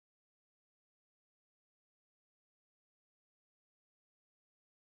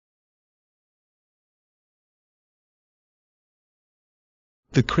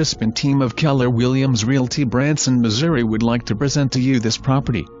The Crispin team of Keller Williams Realty Branson, Missouri would like to present to you this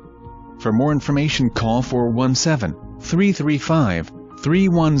property. For more information call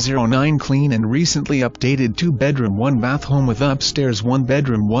 417-335-3109. Clean and recently updated 2-bedroom 1-bath home with upstairs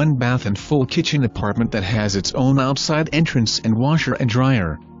 1-bedroom 1-bath and full kitchen apartment that has its own outside entrance and washer and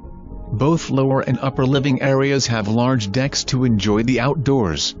dryer. Both lower and upper living areas have large decks to enjoy the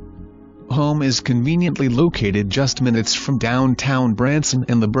outdoors. Home is conveniently located just minutes from downtown Branson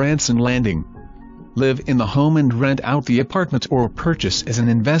and the Branson Landing. Live in the home and rent out the apartment, or purchase as an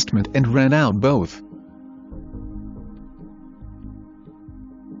investment and rent out both.